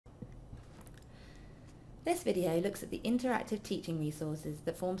This video looks at the interactive teaching resources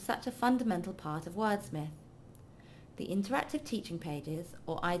that form such a fundamental part of Wordsmith. The interactive teaching pages,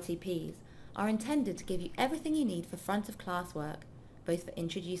 or ITPs, are intended to give you everything you need for front of class work, both for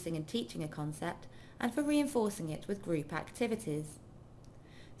introducing and teaching a concept and for reinforcing it with group activities.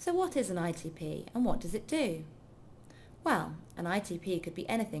 So what is an ITP and what does it do? Well, an ITP could be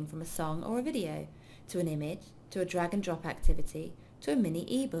anything from a song or a video, to an image, to a drag and drop activity, to a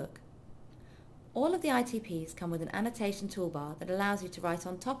mini ebook. All of the ITPs come with an annotation toolbar that allows you to write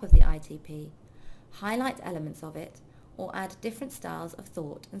on top of the ITP, highlight elements of it, or add different styles of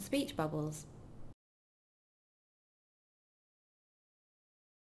thought and speech bubbles.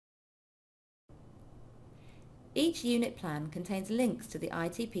 Each unit plan contains links to the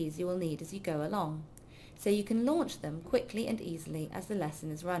ITPs you will need as you go along, so you can launch them quickly and easily as the lesson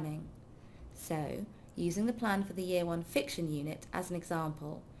is running. So, using the plan for the Year 1 Fiction unit as an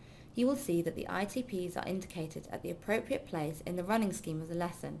example, you will see that the ITPs are indicated at the appropriate place in the running scheme of the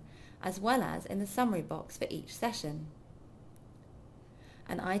lesson, as well as in the summary box for each session.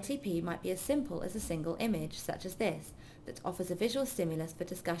 An ITP might be as simple as a single image, such as this, that offers a visual stimulus for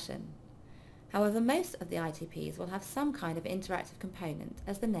discussion. However, most of the ITPs will have some kind of interactive component,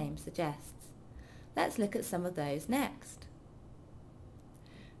 as the name suggests. Let's look at some of those next.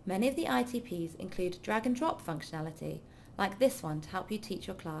 Many of the ITPs include drag and drop functionality, like this one to help you teach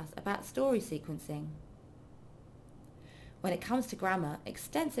your class about story sequencing. When it comes to grammar,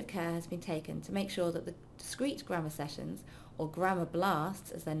 extensive care has been taken to make sure that the discrete grammar sessions, or grammar blasts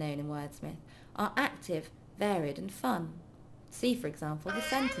as they're known in Wordsmith, are active, varied and fun. See, for example, the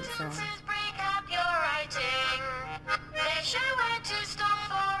sentence song.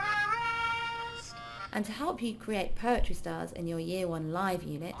 And to help you create poetry stars in your Year 1 live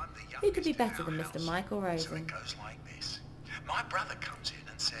unit, who could be better than Mr. Michael Rosen? So it goes like this. My brother comes in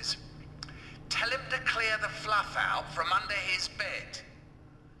and says, "Tell him to clear the fluff out from under his bed."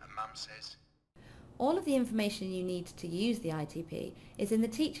 And Mum says, all of the information you need to use the ITP is in the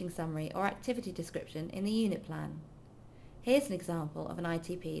teaching summary or activity description in the unit plan. Here's an example of an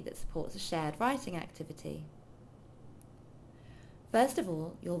ITP that supports a shared writing activity. First of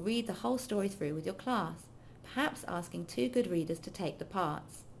all, you'll read the whole story through with your class, perhaps asking 2 good readers to take the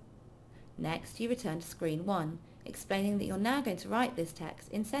parts. Next, you return to screen 1, explaining that you're now going to write this text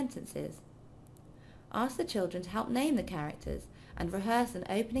in sentences. Ask the children to help name the characters and rehearse an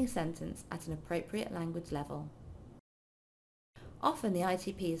opening sentence at an appropriate language level. Often the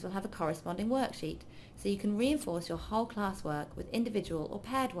ITPs will have a corresponding worksheet, so you can reinforce your whole class work with individual or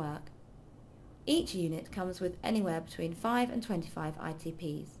paired work. Each unit comes with anywhere between 5 and 25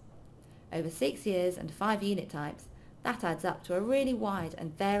 ITPs. Over 6 years and 5 unit types, that adds up to a really wide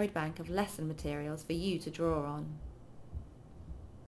and varied bank of lesson materials for you to draw on.